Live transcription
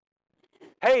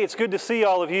Hey, it's good to see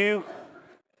all of you.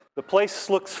 The place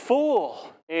looks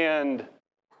full and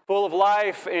full of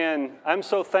life, and I'm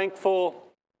so thankful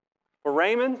for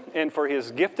Raymond and for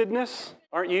his giftedness.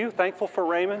 Aren't you thankful for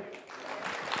Raymond?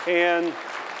 And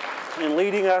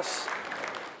leading us,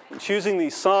 and choosing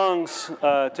these songs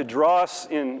to draw us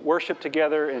in worship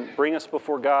together and bring us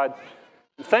before God.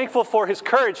 I'm thankful for his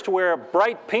courage to wear a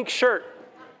bright pink shirt.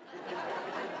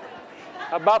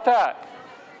 How about that?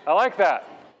 I like that.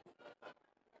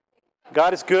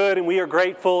 God is good, and we are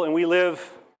grateful, and we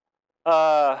live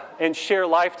and share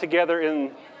life together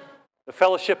in the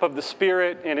fellowship of the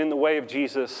Spirit and in the way of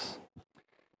Jesus.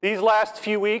 These last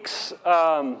few weeks,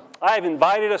 I've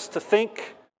invited us to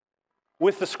think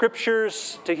with the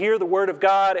Scriptures, to hear the Word of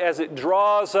God as it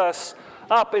draws us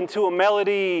up into a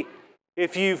melody.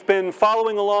 If you've been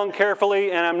following along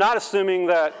carefully, and I'm not assuming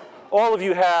that all of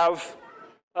you have,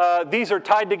 these are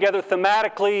tied together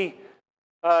thematically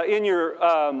in your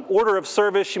order of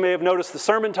service. You may have noticed the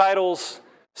sermon titles,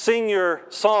 Sing Your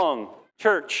Song,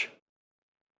 Church.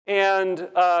 And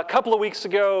a couple of weeks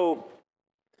ago,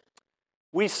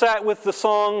 we sat with the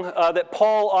song that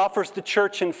Paul offers the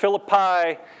church in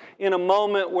Philippi in a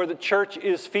moment where the church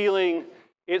is feeling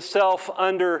itself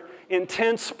under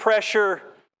intense pressure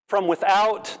from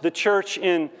without. The church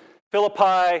in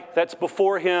Philippi that's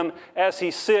before him as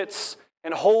he sits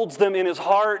and holds them in his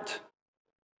heart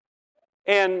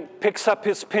and picks up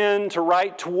his pen to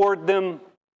write toward them.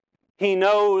 He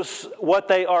knows what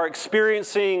they are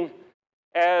experiencing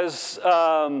as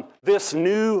this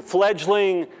new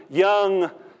fledgling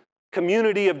young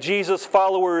community of Jesus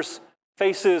followers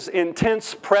faces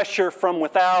intense pressure from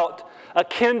without,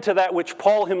 akin to that which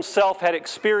Paul himself had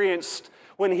experienced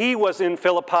when he was in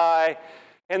Philippi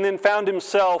and then found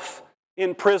himself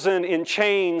in prison, in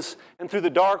chains, and through the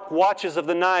dark watches of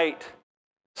the night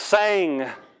sang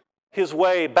his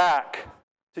way back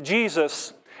to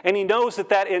Jesus. And he knows that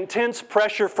that intense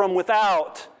pressure from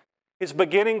without is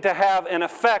beginning to have an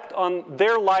effect on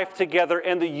their life together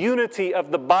and the unity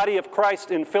of the body of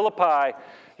Christ in Philippi.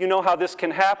 You know how this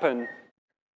can happen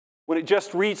when it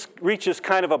just reaches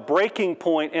kind of a breaking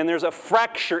point and there's a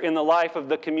fracture in the life of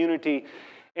the community.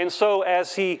 And so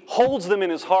as he holds them in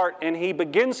his heart and he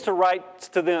begins to write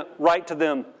to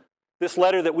them this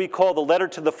letter that we call the letter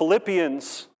to the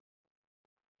Philippians,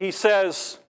 he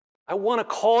says, I want to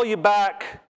call you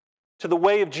back to the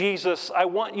way of Jesus. I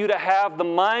want you to have the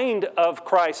mind of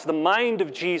Christ, the mind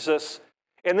of Jesus.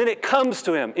 And then it comes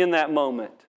to him in that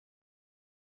moment.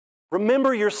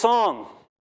 Remember your song.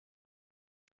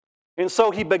 And so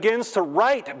he begins to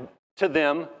write to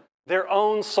them their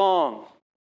own song.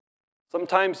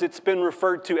 Sometimes it's been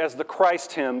referred to as the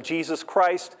Christ hymn. Jesus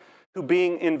Christ, who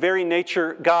being in very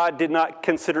nature God, did not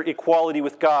consider equality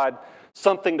with God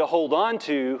something to hold on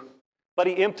to, but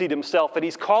he emptied himself. And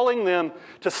he's calling them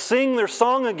to sing their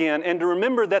song again and to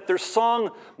remember that their song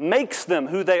makes them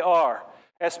who they are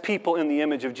as people in the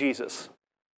image of Jesus.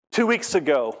 2 weeks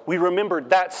ago, we remembered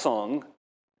that song.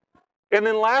 And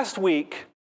then last week,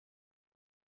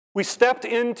 we stepped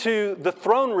into the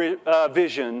throne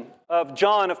vision of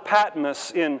John of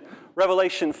Patmos in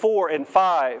Revelation 4 and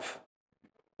 5.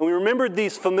 And we remembered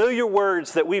these familiar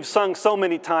words that we've sung so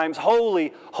many times.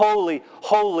 Holy, holy,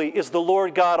 holy is the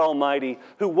Lord God Almighty,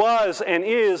 who was and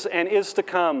is to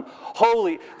come.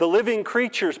 Holy, the living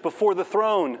creatures before the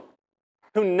throne,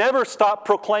 who never stop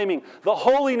proclaiming the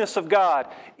holiness of God,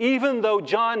 even though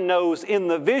John knows in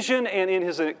the vision and in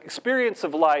his experience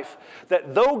of life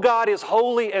that though God is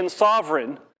holy and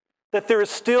sovereign, that there is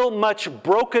still much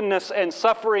brokenness and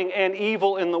suffering and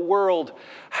evil in the world.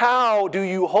 How do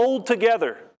you hold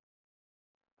together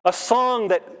a song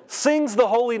that sings the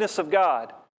holiness of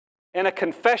God and a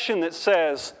confession that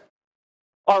says,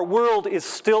 our world is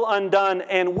still undone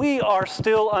and we are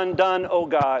still undone, O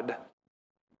God?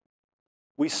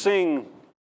 We sing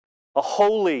a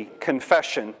holy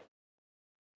confession.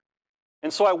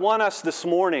 And so I want us this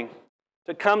morning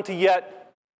to come to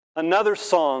yet another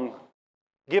song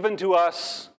given to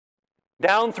us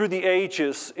down through the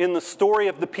ages in the story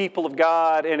of the people of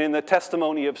God and in the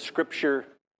testimony of Scripture,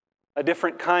 a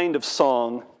different kind of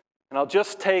song. And I'll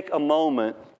just take a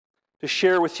moment to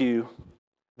share with you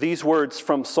these words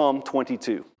from Psalm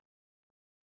 22.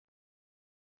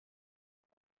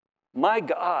 My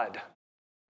God,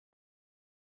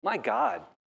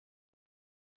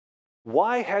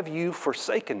 why have you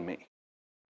forsaken me?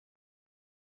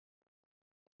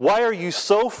 Why are you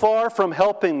so far from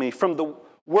helping me, from the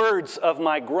words of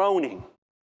my groaning?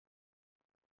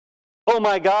 Oh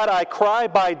my God, I cry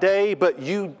by day, but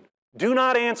you do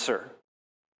not answer.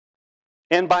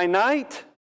 And by night,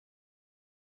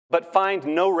 but find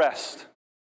no rest.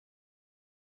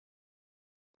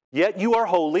 Yet you are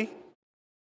holy,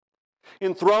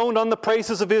 enthroned on the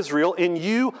praises of Israel. In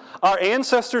you our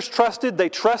ancestors trusted, they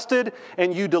trusted,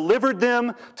 and you delivered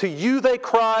them. To you they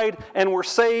cried and were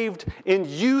saved. In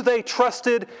you they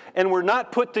trusted and were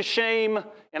not put to shame.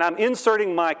 And I'm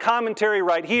inserting my commentary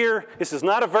right here. This is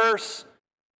not a verse.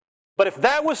 But if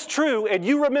that was true and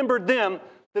you remembered them,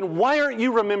 then why aren't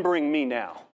you remembering me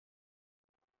now?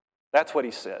 That's what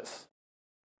he says.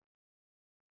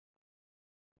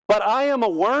 But I am a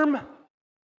worm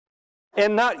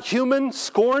and not human,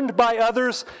 scorned by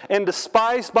others and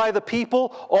despised by the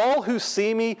people. All who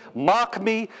see me mock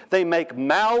me. They make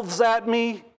mouths at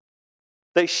me.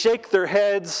 They shake their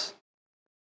heads.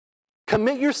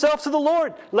 Commit yourself to the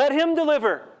Lord. Let him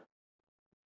deliver.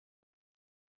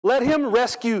 Let him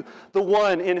rescue the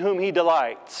one in whom he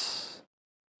delights.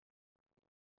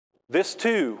 This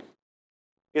too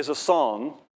is a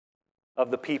song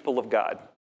of the people of God.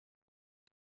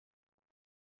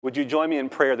 Would you join me in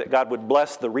prayer that God would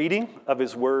bless the reading of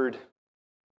his word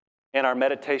and our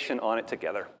meditation on it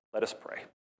together? Let us pray.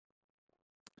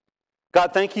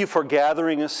 God, thank you for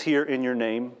gathering us here in your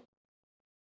name,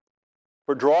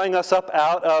 for drawing us up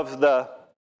out of the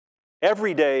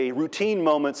everyday routine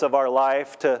moments of our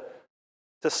life to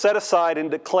set aside and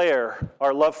declare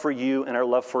our love for you and our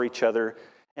love for each other.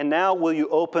 And now will you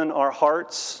open our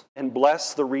hearts and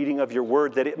bless the reading of your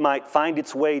word, that it might find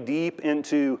its way deep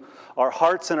into our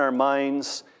hearts and our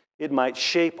minds. It might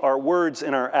shape our words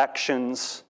and our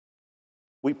actions.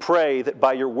 We pray that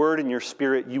by your word and your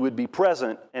spirit you would be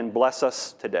present and bless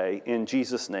us today. In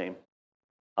Jesus' name,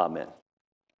 amen.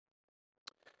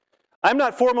 I'm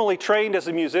not formally trained as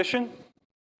a musician.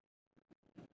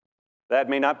 That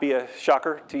may not be a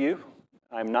shocker to you.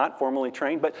 I'm not formally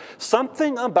trained, but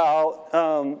something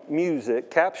about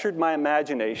music captured my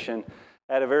imagination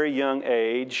at a very young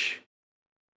age.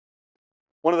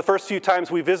 One of the first few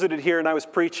times we visited here and I was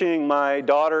preaching, my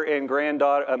daughter and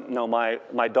granddaughter,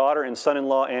 my daughter and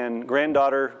son-in-law and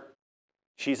granddaughter,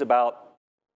 she's about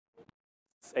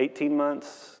 18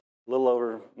 months, a little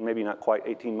over, maybe not quite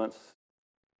 18 months,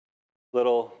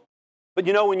 little. But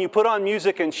you know, when you put on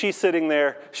music and she's sitting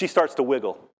there, she starts to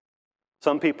wiggle.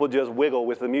 Some people just wiggle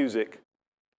with the music.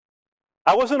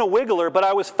 I wasn't a wiggler, but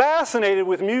I was fascinated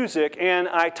with music, and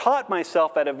I taught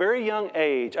myself at a very young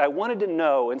age. I wanted to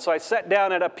know, and so I sat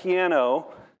down at a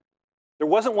piano. There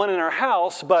wasn't one in our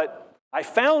house, but I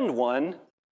found one,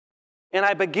 and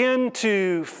I began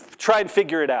to try and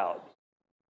figure it out.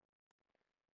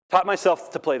 Taught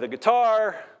myself to play the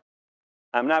guitar.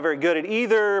 I'm not very good at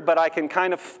either, but I can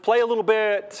kind of play a little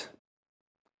bit.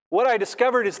 What I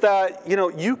discovered is that,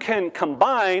 you can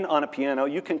combine on a piano,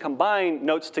 you can combine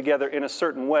notes together in a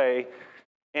certain way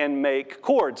and make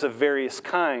chords of various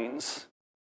kinds.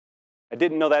 I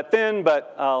didn't know that then,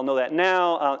 but I'll know that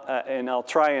now, and I'll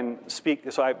try and speak.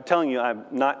 So I'm telling you, I'm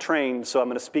not trained, so I'm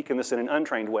going to speak in this in an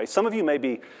untrained way. Some of you may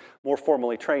be more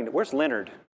formally trained. Where's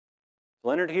Leonard?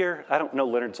 Leonard here? I don't know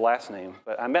Leonard's last name,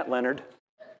 but I met Leonard.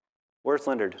 Where's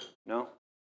Leonard? No?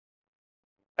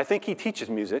 I think he teaches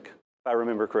music, if I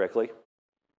remember correctly.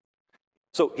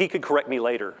 So he could correct me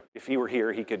later. If he were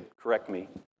here, he could correct me.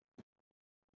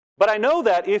 But I know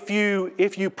that if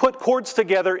you put chords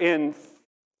together in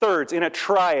thirds, in a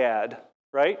triad,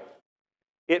 right,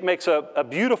 it makes a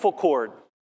beautiful chord.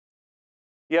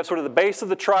 You have sort of the base of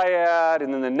the triad,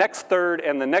 and then the next third,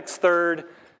 and the next third.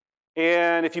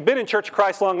 And if you've been in Church of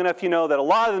Christ long enough, you know that a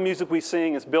lot of the music we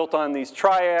sing is built on these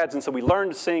triads, and so we learn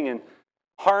to sing in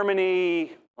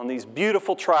harmony on these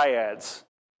beautiful triads.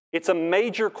 It's a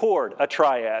major chord, a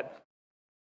triad.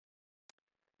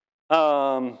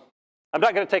 I'm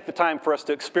not going to take the time for us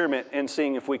to experiment in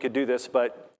seeing if we could do this,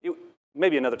 but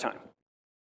maybe another time.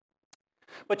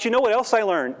 But you know what else I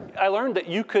learned? I learned that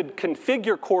you could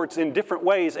configure chords in different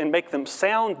ways and make them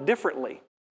sound differently.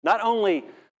 Not only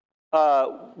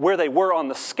where they were on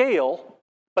the scale,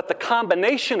 but the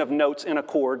combination of notes in a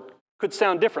chord could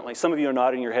sound differently. Some of you are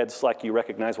nodding your heads like you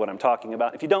recognize what I'm talking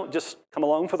about. If you don't, just come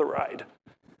along for the ride.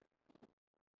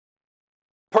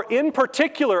 In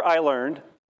particular, I learned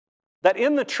that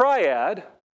in the triad,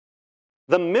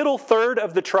 the middle third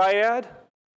of the triad,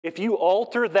 if you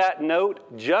alter that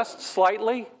note just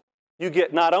slightly, you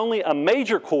get not only a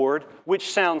major chord,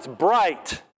 which sounds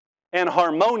bright and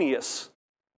harmonious,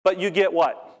 but you get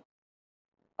what?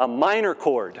 A minor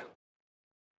chord.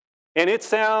 And it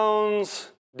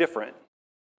sounds different.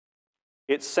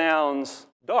 It sounds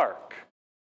dark.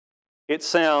 It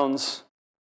sounds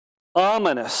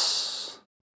ominous.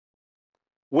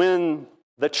 When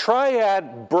the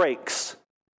triad breaks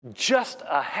just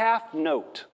a half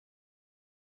note,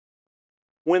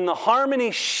 when the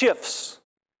harmony shifts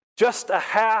just a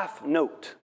half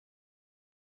note,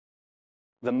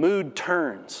 the mood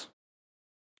turns.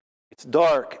 It's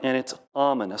dark and it's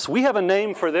ominous. We have a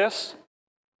name for this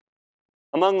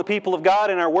among the people of God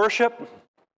in our worship.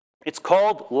 It's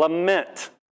called lament.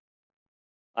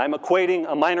 I'm equating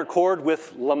a minor chord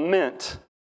with lament.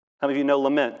 How many of you know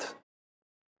lament?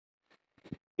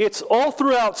 It's all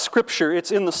throughout Scripture. It's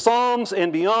in the Psalms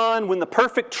and beyond. When the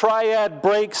perfect triad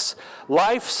breaks,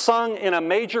 life sung in a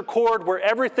major chord where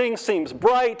everything seems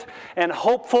bright and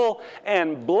hopeful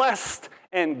and blessed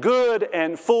and good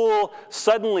and full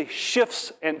suddenly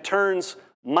shifts and turns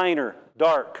minor,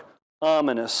 dark,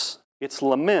 ominous. It's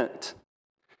lament.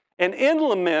 And in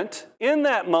lament, in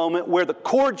that moment where the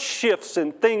chord shifts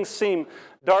and things seem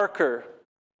darker,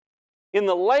 in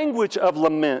the language of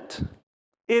lament,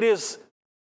 it is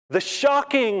the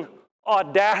shocking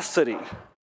audacity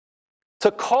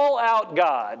to call out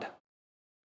God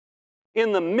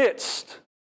in the midst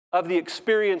of the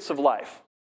experience of life.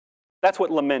 That's what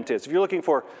lament is. If you're looking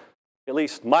for, at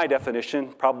least my definition,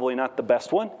 probably not the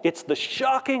best one, it's the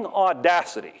shocking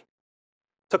audacity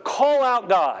to call out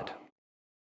God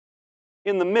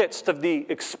in the midst of the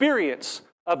experience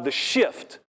of the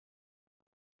shift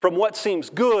from what seems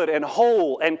good and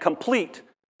whole and complete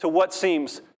to what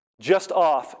seems just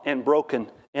off and broken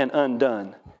and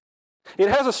undone. It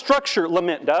has a structure,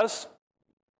 lament does.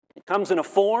 It comes in a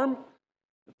form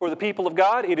for the people of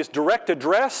God. It is direct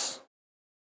address.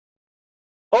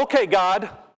 Okay, God,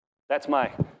 that's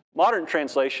my modern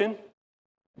translation.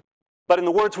 But in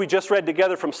the words we just read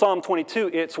together from Psalm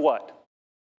 22, it's what?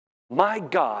 My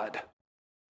God.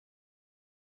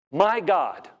 My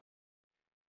God.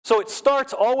 So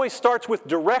it always starts with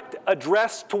direct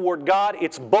address toward God.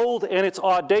 It's bold and it's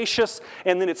audacious,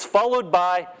 and then it's followed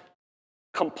by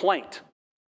complaint.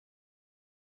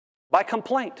 By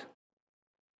complaint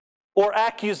or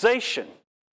accusation.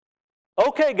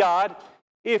 Okay, God,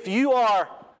 if you are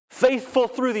faithful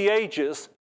through the ages,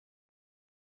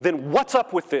 then what's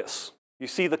up with this? You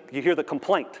hear the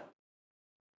complaint.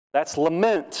 That's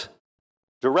lament,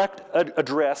 direct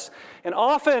address. And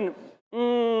often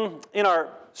in our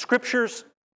scriptures,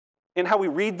 in how we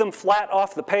read them flat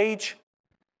off the page,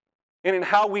 and in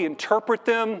how we interpret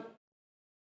them,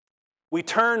 we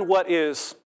turn what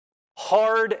is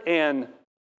hard and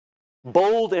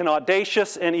bold and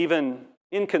audacious and even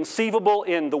inconceivable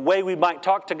in the way we might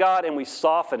talk to God, and we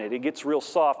soften it. It gets real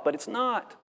soft, but it's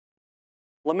not.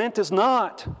 Lament is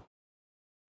not.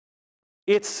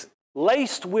 It's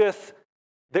laced with,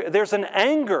 there's an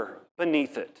anger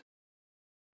beneath it.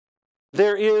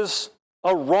 There is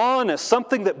a rawness,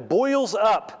 something that boils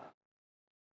up,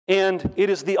 and it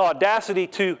is the audacity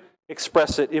to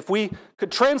express it. If we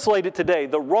could translate it today,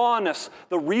 the rawness,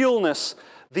 the realness,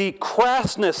 the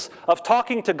crassness of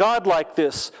talking to God like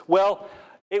this, well,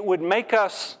 it would make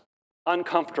us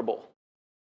uncomfortable.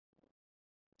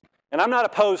 And I'm not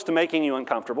opposed to making you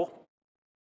uncomfortable,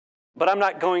 but I'm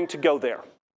not going to go there.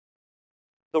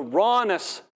 The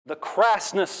rawness, the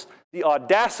crassness, the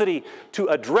audacity to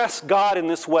address God in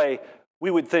this way, we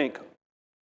would think,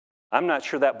 I'm not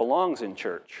sure that belongs in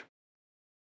church.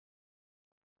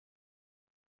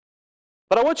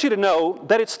 But I want you to know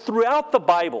that it's throughout the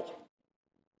Bible,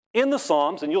 in the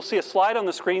Psalms, and you'll see a slide on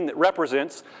the screen that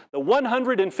represents the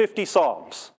 150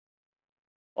 Psalms,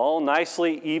 all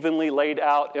nicely, evenly laid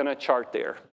out in a chart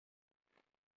there.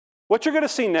 What you're going to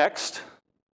see next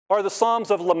are the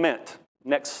Psalms of Lament.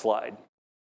 Next slide.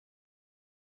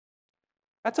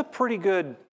 That's a pretty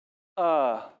good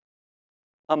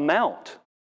amount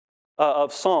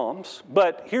of Psalms,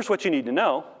 but here's what you need to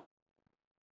know.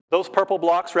 Those purple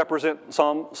blocks represent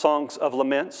songs of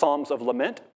lament, Psalms of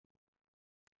Lament.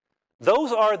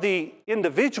 Those are the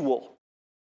individual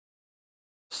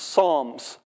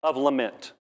Psalms of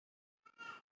Lament.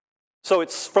 So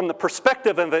it's from the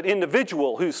perspective of an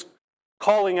individual who's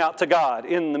calling out to God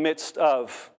in the midst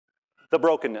of the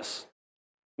brokenness.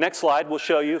 Next slide will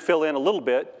show you, fill in a little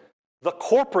bit, the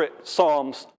corporate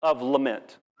Psalms of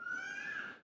Lament.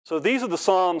 So these are the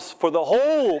Psalms for the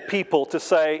whole people to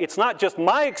say, it's not just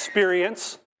my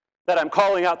experience that I'm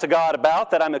calling out to God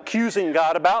about, that I'm accusing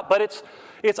God about, but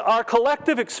it's our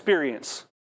collective experience.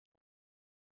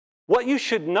 What you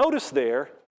should notice there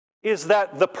is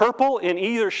that the purple in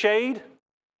either shade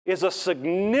is a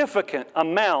significant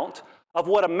amount of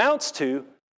what amounts to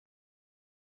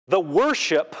the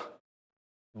worship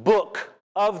book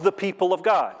of the people of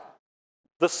God,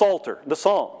 the Psalter, the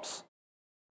Psalms.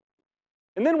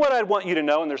 And then what I'd want you to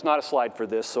know, and there's not a slide for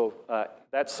this, so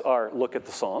that's our look at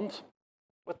the Psalms.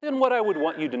 But then what I would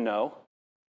want you to know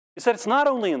is that it's not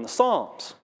only in the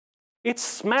Psalms. It's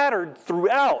smattered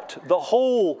throughout the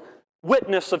whole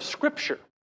witness of Scripture.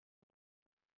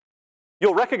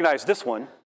 You'll recognize this one.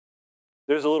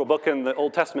 There's a little book in the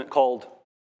Old Testament called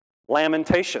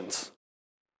Lamentations.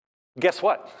 Guess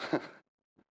what?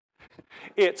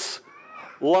 It's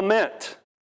lament.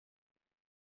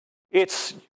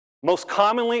 It's most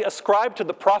commonly ascribed to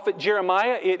the prophet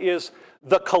Jeremiah. It is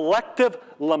the collective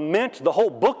lament. The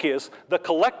whole book is the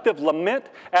collective lament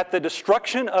at the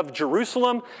destruction of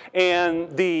Jerusalem and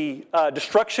the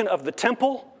destruction of the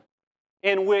temple,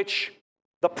 in which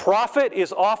the prophet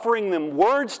is offering them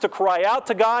words to cry out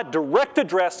to God, direct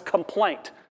address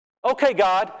complaint. Okay,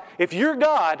 God, if you're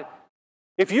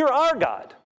our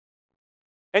God,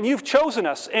 and you've chosen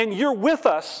us, and you're with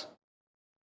us,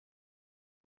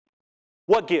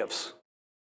 what gives?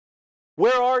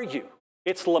 Where are you?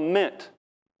 It's lament.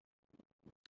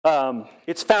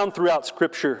 It's found throughout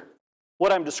Scripture.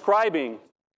 What I'm describing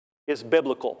is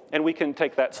biblical, and we can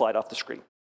take that slide off the screen.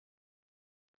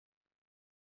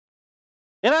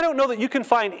 And I don't know that you can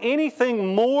find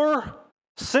anything more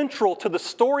central to the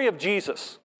story of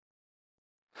Jesus,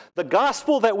 the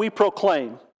gospel that we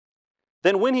proclaim,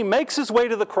 than when he makes his way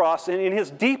to the cross and in his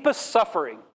deepest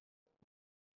suffering,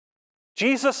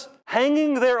 Jesus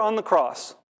hanging there on the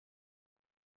cross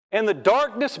and the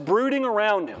darkness brooding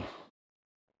around him.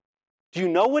 Do you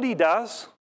know what he does?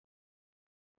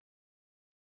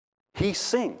 He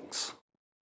sings.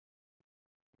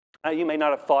 You may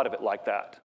not have thought of it like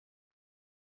that.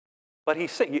 But he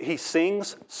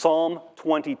sings Psalm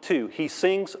 22. He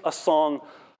sings a song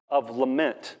of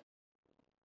lament.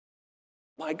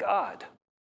 My God,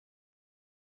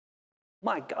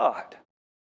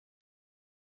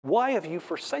 why have you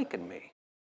forsaken me?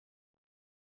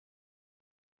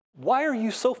 Why are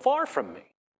you so far from me?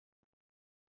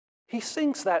 He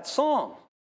sings that song.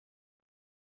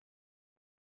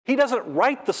 He doesn't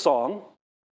write the song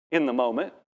in the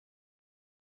moment.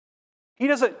 He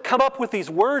doesn't come up with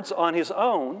these words on his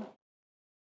own.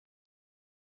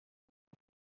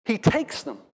 He takes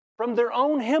them from their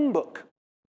own hymn book.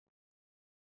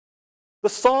 The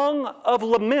song of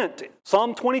lament,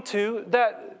 Psalm 22,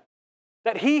 that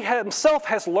he himself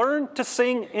has learned to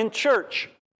sing in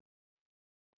church.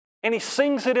 And he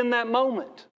sings it in that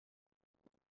moment.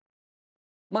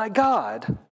 My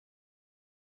God,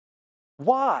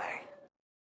 why?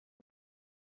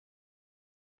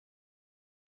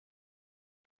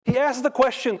 He asks the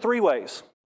question three ways.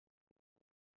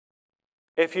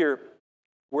 If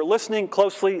we're listening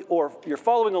closely or you're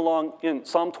following along in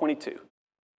Psalm 22,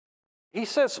 he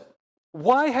says,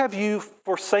 why have you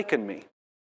forsaken me?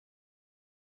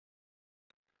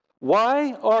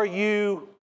 Why are you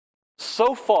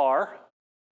so far?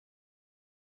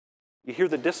 You hear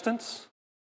the distance?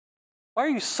 Why are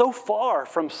you so far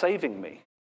from saving me?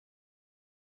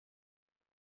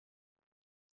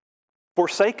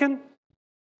 Forsaken?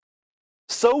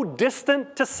 So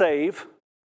distant to save?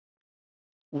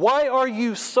 Why are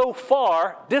you so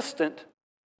far distant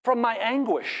from my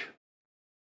anguish?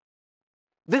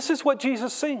 This is what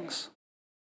Jesus sings.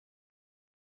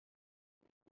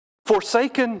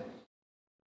 Forsaken,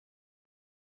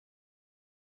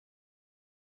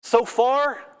 so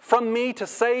far from me to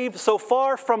save, so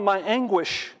far from my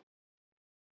anguish.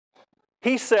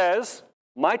 He says,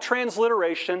 my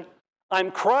transliteration,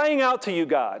 I'm crying out to you,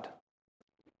 God.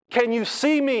 Can you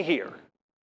see me here?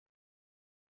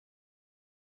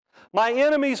 My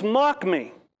enemies mock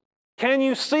me. Can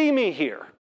you see me here?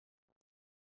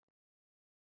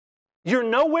 You're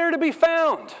nowhere to be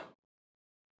found.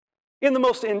 In the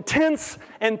most intense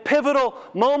and pivotal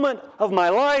moment of my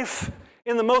life,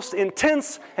 in the most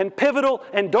intense and pivotal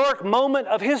and dark moment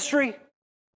of history,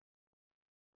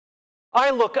 I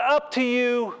look up to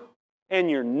you and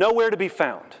you're nowhere to be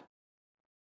found.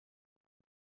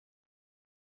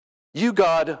 You,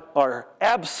 God, are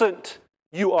absent.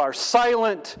 You are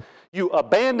silent. You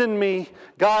abandoned me.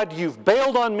 God, you've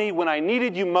bailed on me when I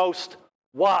needed you most.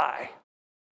 Why?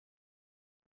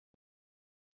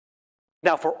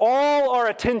 Now, for all our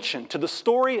attention to the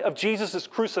story of Jesus'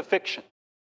 crucifixion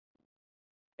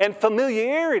and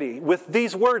familiarity with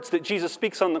these words that Jesus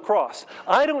speaks on the cross,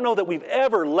 I don't know that we've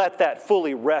ever let that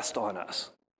fully rest on us.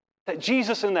 That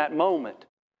Jesus in that moment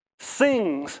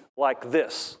sings like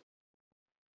this.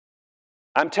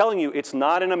 I'm telling you, it's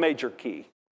not in a major key.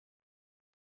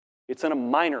 It's in a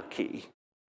minor key.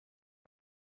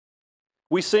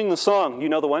 We sing the song, you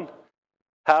know the one?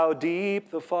 How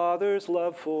deep the Father's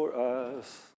love for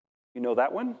us. You know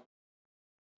that one?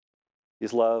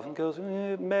 His love goes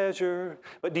measure.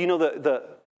 But do you know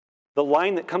the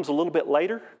line that comes a little bit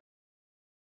later?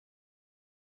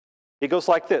 It goes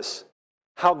like this.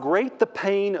 How great the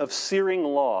pain of searing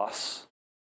loss.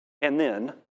 And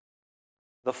then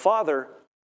the Father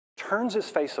turns his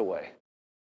face away.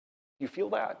 You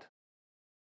feel that?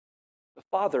 The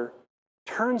Father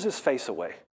turns his face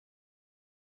away.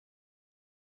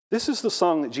 This is the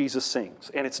song that Jesus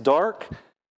sings, and it's dark,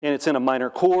 and it's in a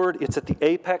minor chord. It's at the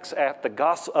apex of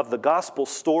the gospel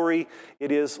story.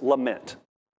 It is lament.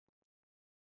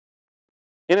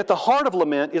 And at the heart of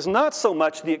lament is not so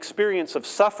much the experience of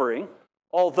suffering,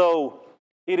 although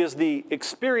it is the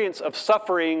experience of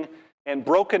suffering and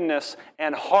brokenness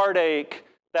and heartache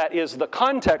that is the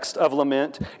context of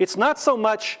lament. It's not so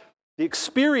much the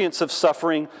experience of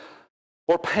suffering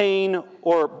or pain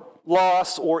or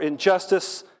loss or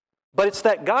injustice, but it's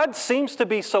that God seems to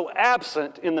be so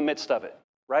absent in the midst of it,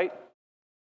 right?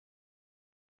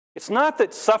 It's not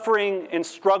that suffering and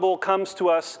struggle comes to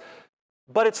us,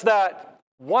 but it's that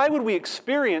why would we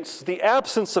experience the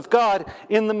absence of God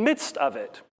in the midst of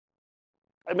it?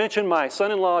 I mentioned my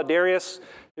son-in-law, Darius,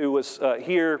 who was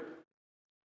here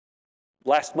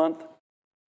last month.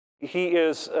 He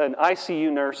is an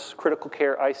ICU nurse, critical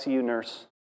care ICU nurse.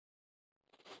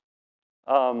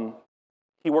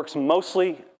 He works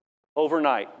mostly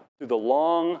overnight through the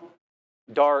long,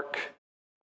 dark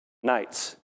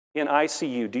nights in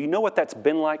ICU. Do you know what that's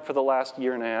been like for the last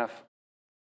year and a half?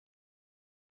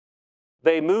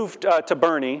 They moved to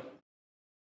Boerne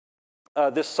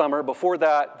this summer. Before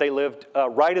that, they lived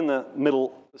right in the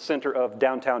middle center of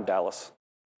downtown Dallas.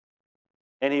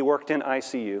 And he worked in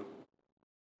ICU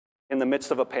in the midst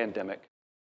of a pandemic.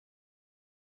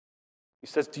 He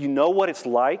says, do you know what it's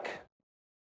like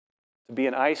to be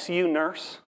an ICU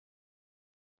nurse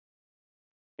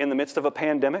in the midst of a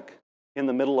pandemic, in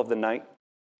the middle of the night?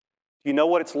 Do you know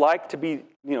what it's like to be,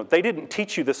 they didn't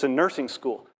teach you this in nursing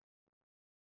school,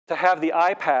 to have the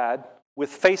iPad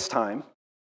with FaceTime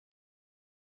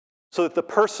so that the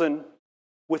person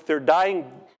with their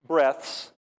dying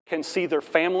breaths can see their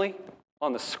family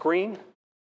on the screen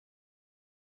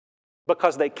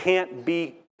because they can't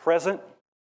be present?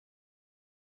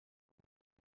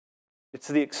 It's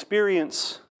the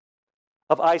experience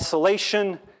of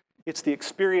isolation. It's the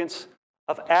experience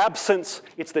of absence.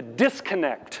 It's the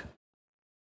disconnect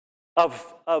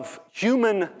of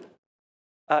human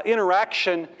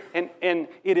interaction. And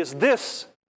it is this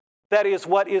that is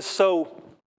what is so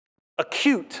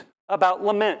acute about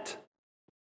lament.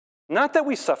 Not that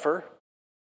we suffer,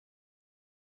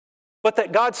 but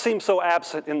that God seems so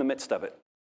absent in the midst of it.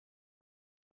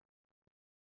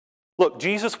 Look,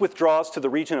 Jesus withdraws to the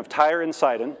region of Tyre and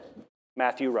Sidon,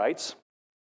 Matthew writes.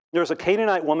 There's a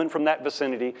Canaanite woman from that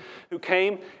vicinity who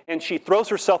came and she throws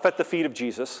herself at the feet of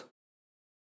Jesus.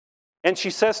 And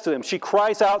she says to him, she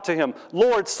cries out to him,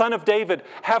 Lord, Son of David,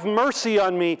 have mercy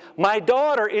on me. My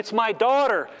daughter, it's my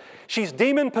daughter. She's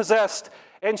demon-possessed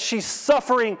and she's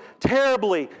suffering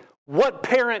terribly. What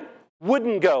parent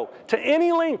wouldn't go to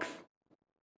any length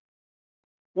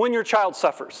when your child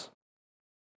suffers?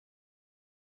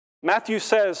 Matthew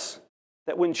says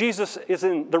that when Jesus is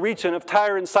in the region of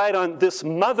Tyre and Sidon, this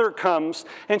mother comes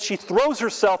and she throws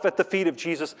herself at the feet of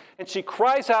Jesus and she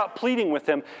cries out pleading with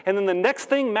him. And then the next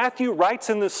thing Matthew writes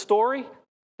in this story,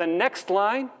 the next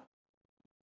line,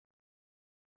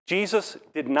 Jesus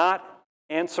did not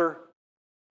answer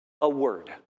a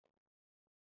word.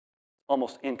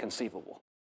 Almost inconceivable.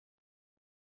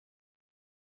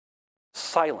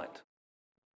 Silent.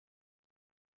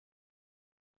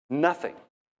 Nothing.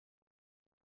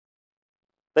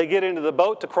 They get into the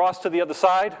boat to cross to the other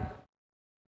side.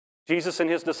 Jesus and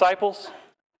his disciples.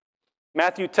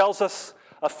 Matthew tells us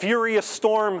a furious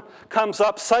storm comes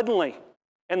up suddenly,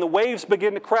 and the waves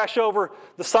begin to crash over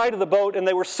the side of the boat, and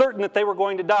they were certain that they were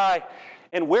going to die.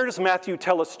 And where does Matthew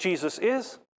tell us Jesus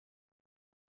is?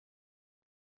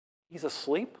 He's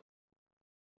asleep.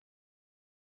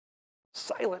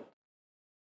 Silent.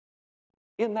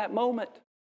 In that moment.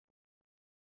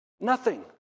 Nothing.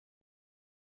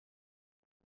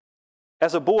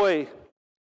 As a boy,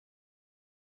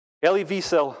 Elie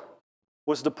Wiesel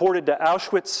was deported to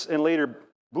Auschwitz and later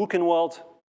Buchenwald,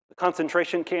 the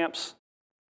concentration camps,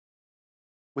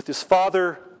 with his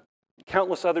father and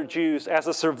countless other Jews. As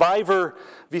a survivor,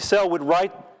 Wiesel would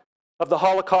write of the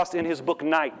Holocaust in his book,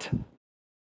 Night.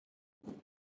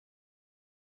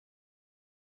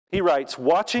 He writes,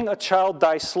 watching a child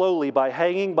die slowly by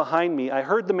hanging behind me, I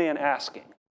heard the man asking,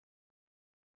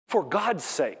 for God's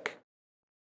sake,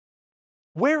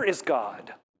 where is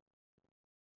God?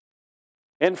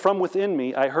 And from within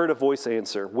me, I heard a voice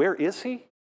answer, where is he?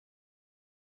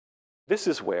 This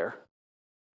is where,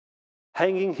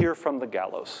 hanging here from the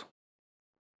gallows,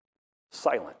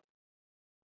 silent,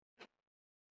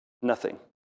 nothing.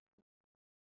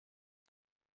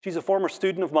 She's a former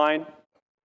student of mine,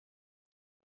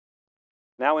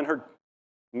 now in her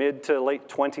mid to late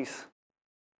 20s.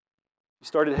 She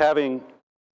started having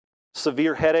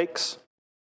severe headaches.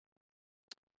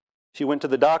 She went to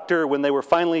the doctor. When they were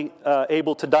finally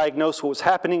able to diagnose what was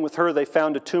happening with her, they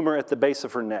found a tumor at the base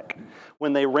of her neck.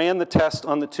 When they ran the test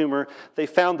on the tumor, they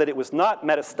found that it was not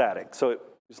metastatic, so it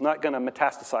was not going to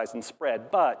metastasize and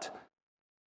spread, but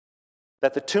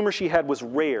that the tumor she had was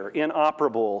rare,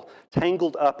 inoperable,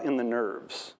 tangled up in the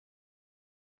nerves.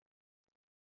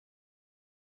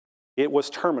 It was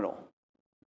terminal,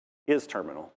 is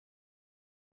terminal.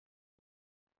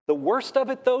 The worst of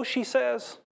it, though, she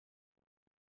says,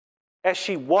 as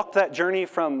she walked that journey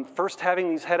from first having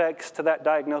these headaches to that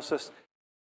diagnosis,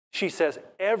 she says,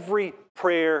 every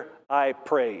prayer I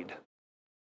prayed,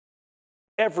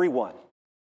 every one,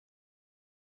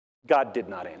 God did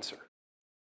not answer.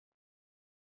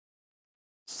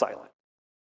 Silent.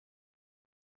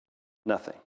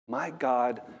 Nothing. My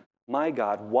God,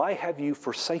 why have you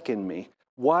forsaken me?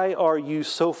 Why are you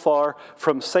so far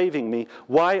from saving me?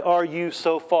 Why are you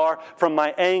so far from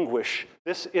my anguish?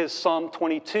 This is Psalm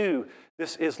 22.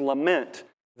 This is lament.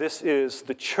 This is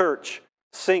the church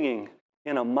singing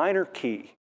in a minor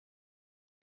key.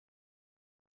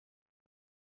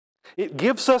 It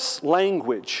gives us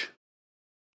language.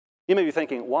 You may be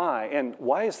thinking, why? And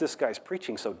why is this guy's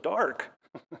preaching so dark?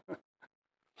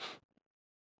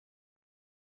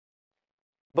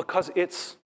 Because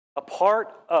it's a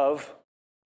part of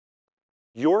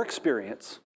your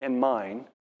experience and mine,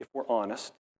 if we're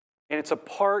honest, and it's a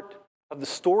part of the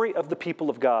story of the people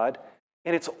of God,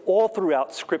 and it's all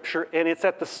throughout Scripture, and it's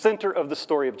at the center of the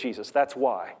story of Jesus. That's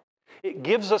why. It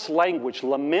gives us language.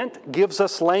 Lament gives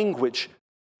us language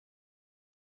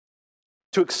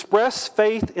to express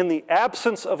faith in the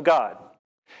absence of God,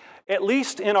 at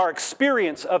least in our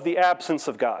experience of the absence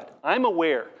of God. I'm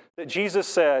aware that Jesus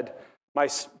said, my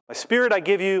spirit I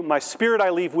give you, my spirit I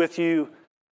leave with you.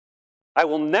 I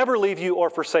will never leave you or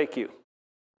forsake you.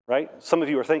 Right? Some of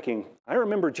you are thinking, I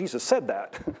remember Jesus said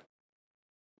that.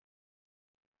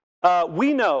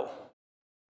 We know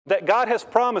that God has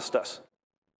promised us,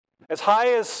 as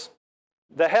high as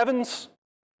the heavens,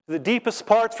 the deepest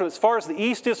parts, from as far as the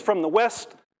east is from the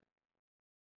west,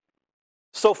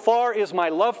 so far is my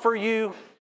love for you.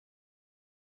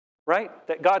 Right?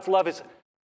 That God's love is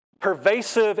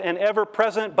pervasive and ever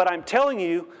present, but I'm telling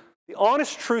you, the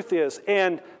honest truth is,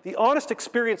 and the honest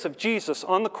experience of Jesus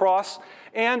on the cross,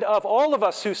 and of all of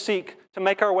us who seek to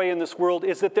make our way in this world,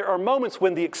 is that there are moments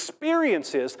when the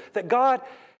experience is that God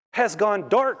has gone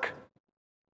dark.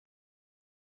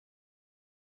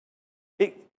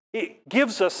 It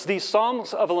gives us, these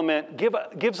Psalms of Lament,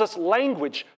 gives us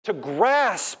language to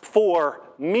grasp for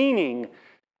meaning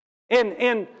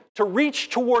and to reach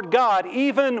toward God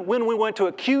even when we want to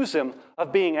accuse Him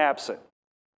of being absent.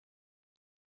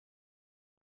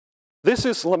 This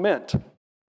is lament.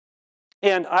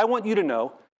 And I want you to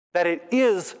know that it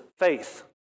is faith.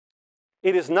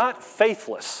 It is not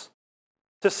faithless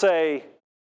to say,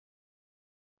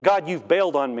 God, you've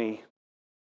bailed on me,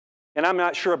 and I'm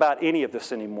not sure about any of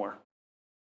this anymore.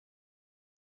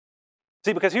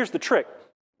 See, because here's the trick.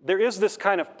 There is this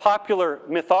kind of popular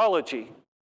mythology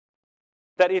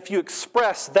that if you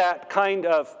express that kind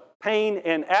of pain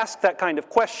and ask that kind of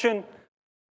question,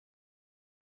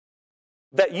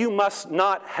 that you must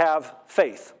not have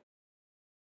faith.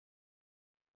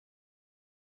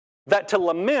 That to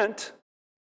lament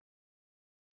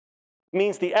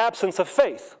means the absence of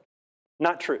faith.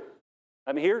 Not true.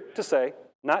 I'm here to say,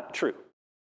 not true.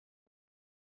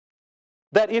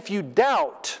 That if you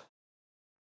doubt,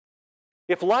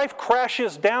 if life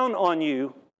crashes down on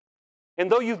you,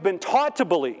 and though you've been taught to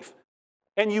believe,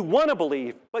 and you want to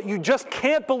believe, but you just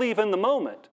can't believe in the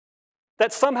moment,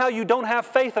 that somehow you don't have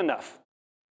faith enough.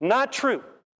 Not true.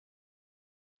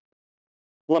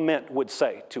 Lament would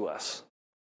say to us.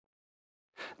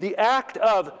 The act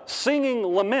of singing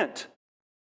lament,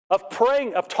 of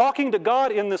praying, of talking to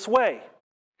God in this way,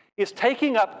 is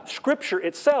taking up Scripture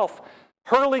itself,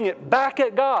 hurling it back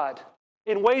at God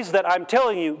in ways that I'm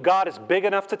telling you God is big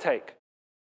enough to take.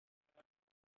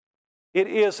 It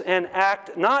is an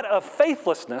act not of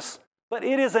faithlessness, but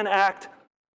it is an act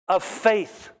of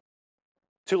faith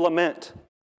to lament.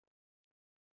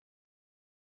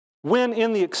 When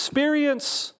in the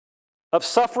experience of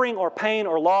suffering or pain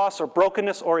or loss or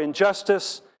brokenness or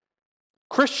injustice,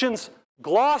 Christians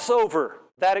gloss over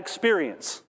that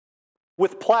experience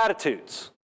with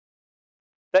platitudes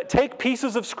that take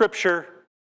pieces of Scripture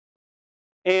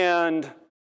and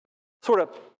sort of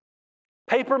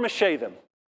paper mache them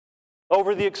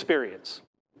over the experience.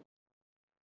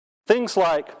 Things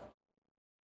like,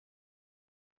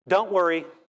 don't worry,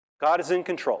 God is in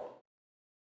control.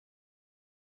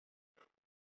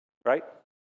 Right?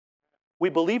 We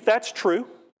believe that's true,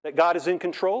 that God is in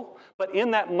control. But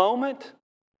in that moment,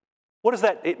 what is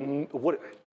that? It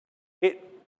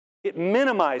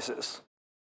minimizes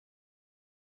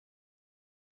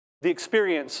the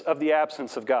experience of the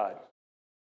absence of God.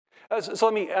 So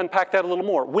let me unpack that a little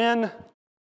more. When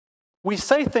we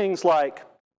say things like,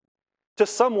 to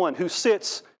someone who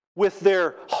sits with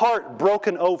their heart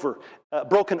broken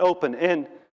open, and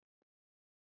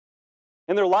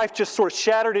their life just sort of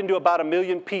shattered into about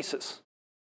 1,000,000 pieces,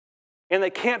 and they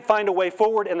can't find a way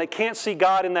forward, and they can't see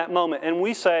God in that moment, and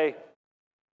we say,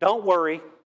 don't worry.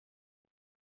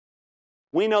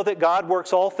 We know that God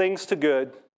works all things to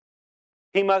good.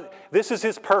 This is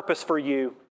His purpose for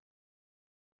you.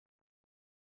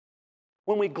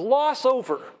 When we gloss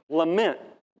over lament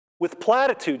with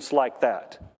platitudes like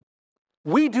that,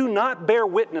 we do not bear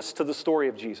witness to the story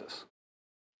of Jesus.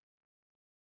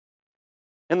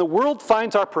 And the world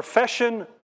finds our profession,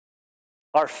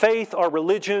 our faith, our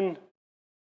religion,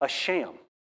 a sham. And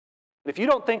if you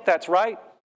don't think that's right,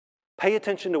 pay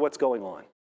attention to what's going on.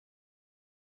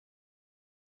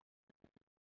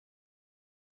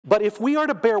 But if we are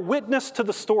to bear witness to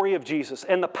the story of Jesus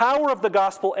and the power of the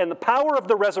gospel and the power of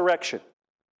the resurrection,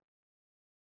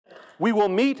 we will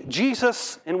meet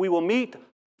Jesus and we will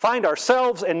find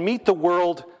ourselves and meet the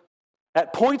world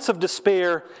at points of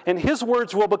despair, and His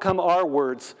words will become our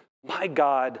words. My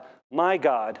God,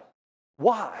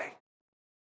 why?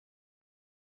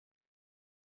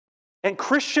 And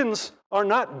Christians are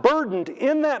not burdened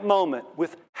in that moment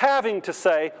with having to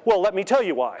say, well, let me tell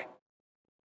you why.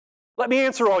 Let me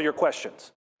answer all your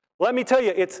questions. Let me tell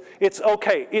you, it's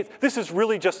okay. This is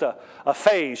really just a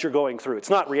phase you're going through. It's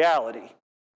not reality.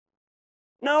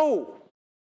 No.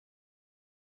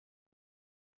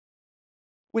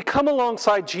 We come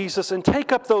alongside Jesus and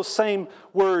take up those same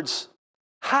words.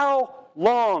 How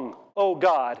long, O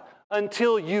God,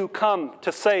 until you come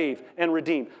to save and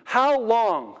redeem? How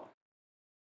long?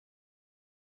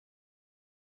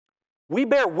 We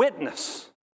bear witness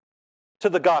to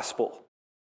the gospel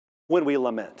when we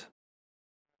lament.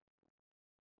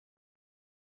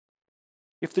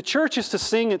 If the church is to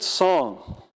sing its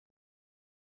song,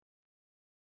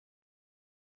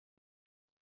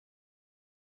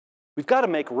 we've got to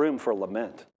make room for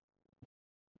lament,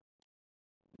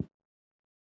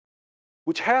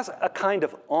 which has a kind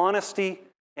of honesty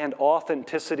and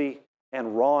authenticity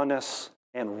and rawness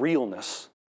and realness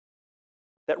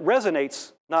that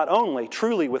resonates not only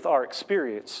truly with our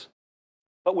experience,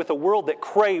 but with a world that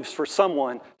craves for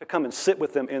someone to come and sit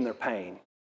with them in their pain.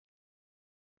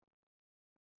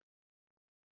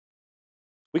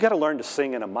 We got to learn to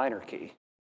sing in a minor key,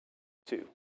 too.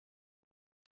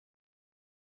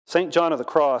 St. John of the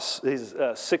Cross is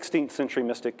a 16th century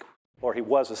mystic, or he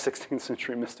was a 16th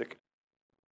century mystic.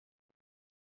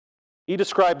 He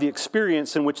described the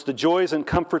experience in which the joys and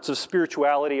comforts of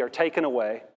spirituality are taken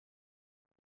away,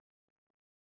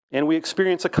 and we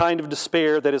experience a kind of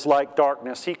despair that is like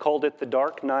darkness. He called it the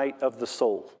dark night of the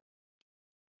soul.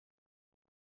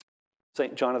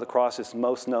 St. John of the Cross is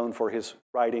most known for his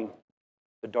writing,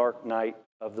 The Dark Night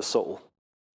of the Soul.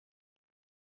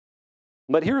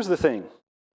 But here's the thing.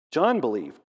 John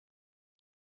believed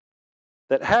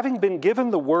that having been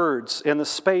given the words and the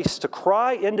space to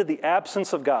cry into the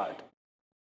absence of God,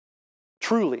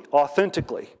 truly,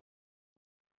 authentically,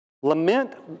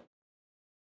 lament,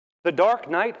 the dark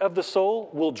night of the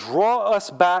soul, will draw us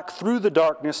back through the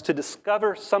darkness to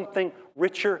discover something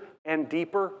richer and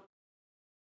deeper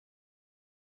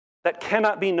that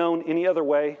cannot be known any other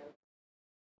way.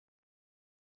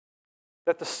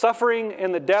 That the suffering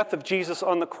and the death of Jesus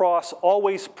on the cross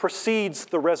always precedes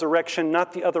the resurrection,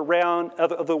 not the other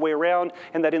way around,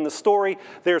 and that in the story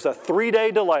there's a 3-day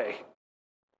delay,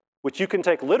 which you can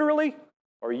take literally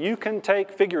or you can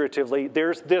take figuratively.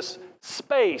 There's this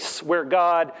space where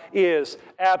God is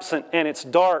absent and it's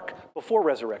dark before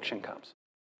resurrection comes.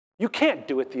 You can't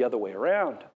do it the other way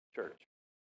around, church.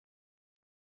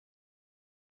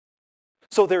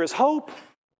 So there is hope.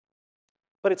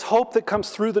 But it's hope that comes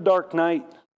through the dark night.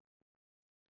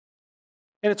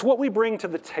 And it's what we bring to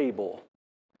the table.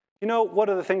 You know, one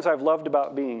of the things I've loved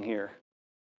about being here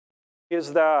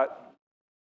is that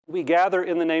we gather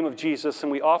in the name of Jesus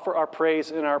and we offer our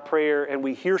praise and our prayer and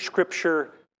we hear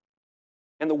Scripture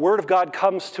and the Word of God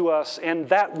comes to us and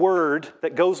that Word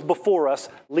that goes before us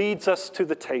leads us to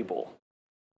the table.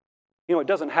 You know, it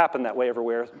doesn't happen that way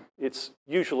everywhere. It's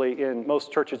usually in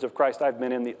most churches of Christ I've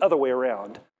been in the other way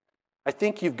around. I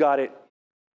think you've got it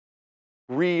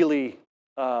really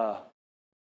well.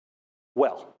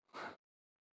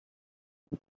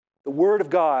 The Word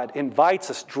of God invites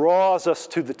us, draws us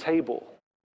to the table.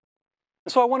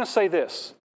 And so I want to say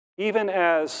this. even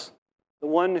as the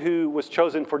one who was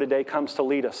chosen for today comes to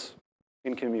lead us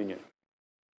in communion.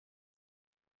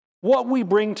 What we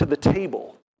bring to the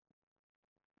table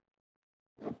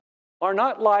are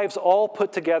not lives all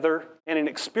put together and an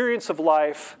experience of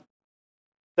life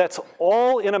that's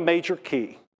all in a major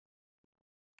key,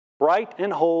 bright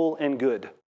and whole and good.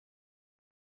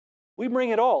 We bring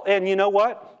it all. And you know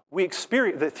what? Here's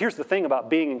the thing about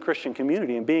being in Christian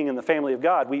community and being in the family of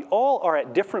God. We all are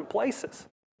at different places.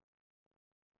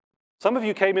 Some of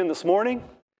you came in this morning,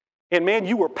 and man,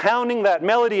 you were pounding that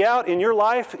melody out in your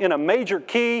life in a major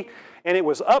key, and it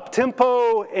was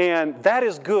up-tempo, and that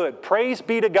is good. Praise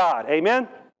be to God. Amen?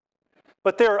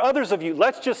 But there are others of you,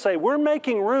 let's just say we're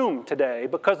making room today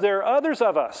because there are others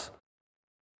of us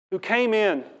who came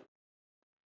in,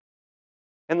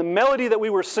 and the melody that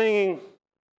we were singing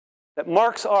that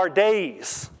marks our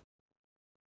days,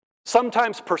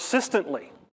 sometimes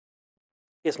persistently,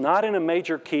 is not in a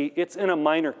major key, it's in a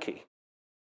minor key.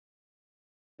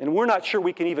 And we're not sure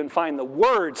we can even find the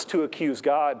words to accuse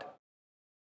God.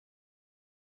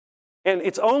 And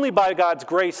it's only by God's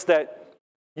grace that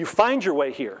you find your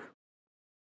way here.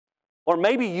 Or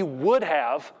maybe you would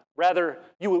rather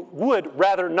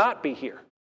not be here.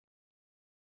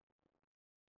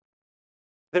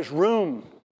 There's room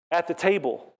at the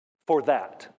table for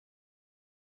that.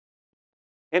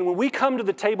 And when we come to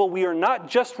the table, we are not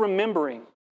just remembering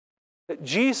that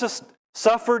Jesus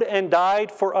suffered and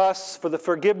died for us for the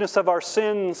forgiveness of our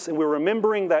sins, and we're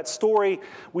remembering that story.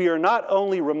 We are not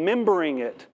only remembering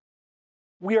it,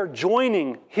 we are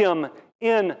joining Him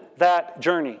in that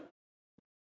journey.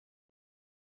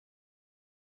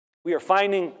 We are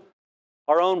finding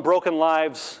our own broken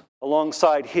lives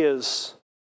alongside His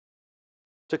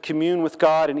to commune with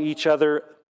God and each other.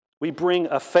 We bring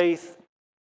a faith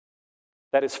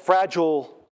that is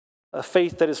fragile, a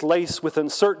faith that is laced with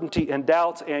uncertainty and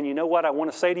doubts. And you know what I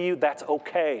want to say to you? That's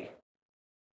okay.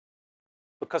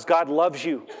 Because God loves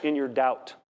you in your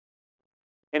doubt.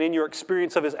 And in your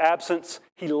experience of His absence,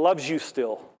 He loves you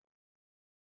still.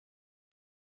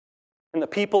 And the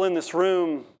people in this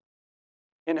room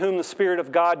in whom the Spirit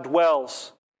of God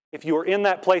dwells, if you are in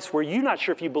that place where you're not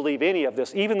sure if you believe any of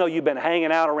this, even though you've been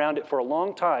hanging out around it for a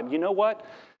long time, you know what?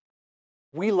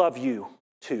 We love you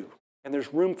too. And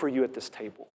there's room for you at this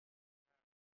table.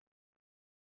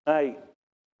 I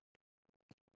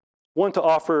want to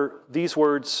offer these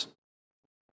words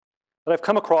that I've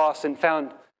come across and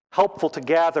found helpful to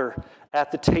gather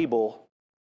at the table.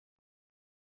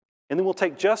 And then we'll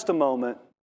take just a moment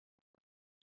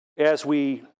as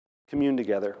we commune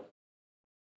together.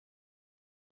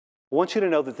 I want you to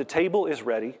know that the table is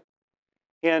ready,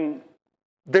 and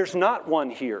there's not one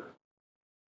here.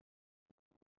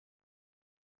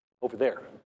 Over there,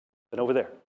 and over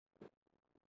there.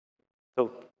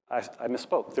 So I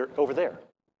misspoke. They're over there.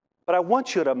 But I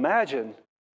want you to imagine,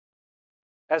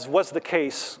 as was the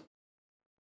case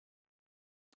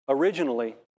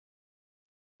originally,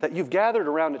 that you've gathered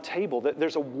around a table, that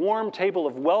there's a warm table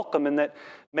of welcome, and that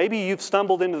maybe you've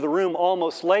stumbled into the room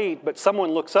almost late, but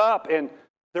someone looks up and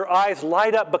their eyes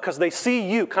light up because they see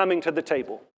you coming to the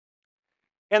table.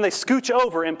 And they scooch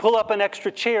over and pull up an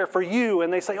extra chair for you,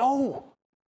 and they say, "Oh,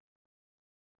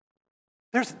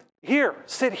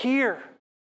 sit here."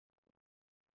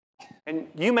 And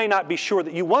you may not be sure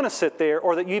that you want to sit there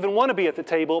or that you even want to be at the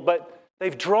table, but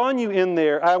they've drawn you in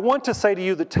there. I want to say to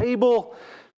you, the table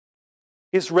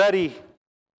is ready.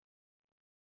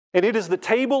 And it is the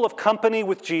table of company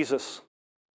with Jesus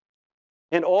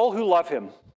and all who love Him.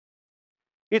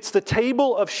 It's the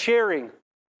table of sharing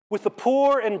with the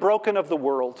poor and broken of the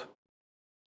world,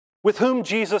 with whom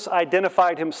Jesus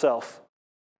identified Himself.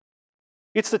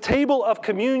 It's the table of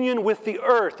communion with the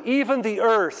earth, even the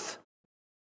earth,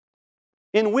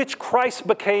 in which Christ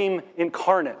became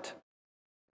incarnate.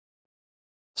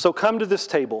 So come to this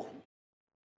table.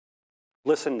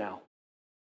 Listen now.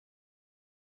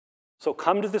 So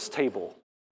come to this table,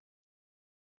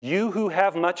 you who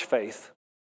have much faith,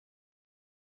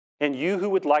 and you who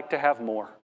would like to have more.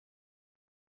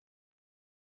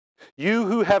 You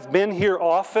who have been here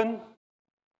often,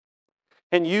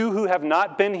 and you who have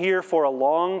not been here for a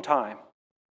long time.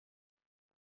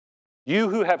 You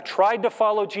who have tried to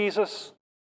follow Jesus,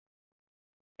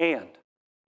 and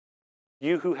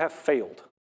you who have failed.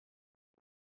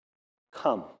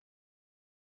 Come.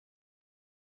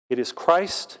 It is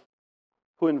Christ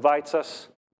who invites us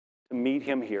to meet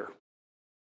Him here.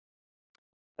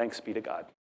 Thanks be to God.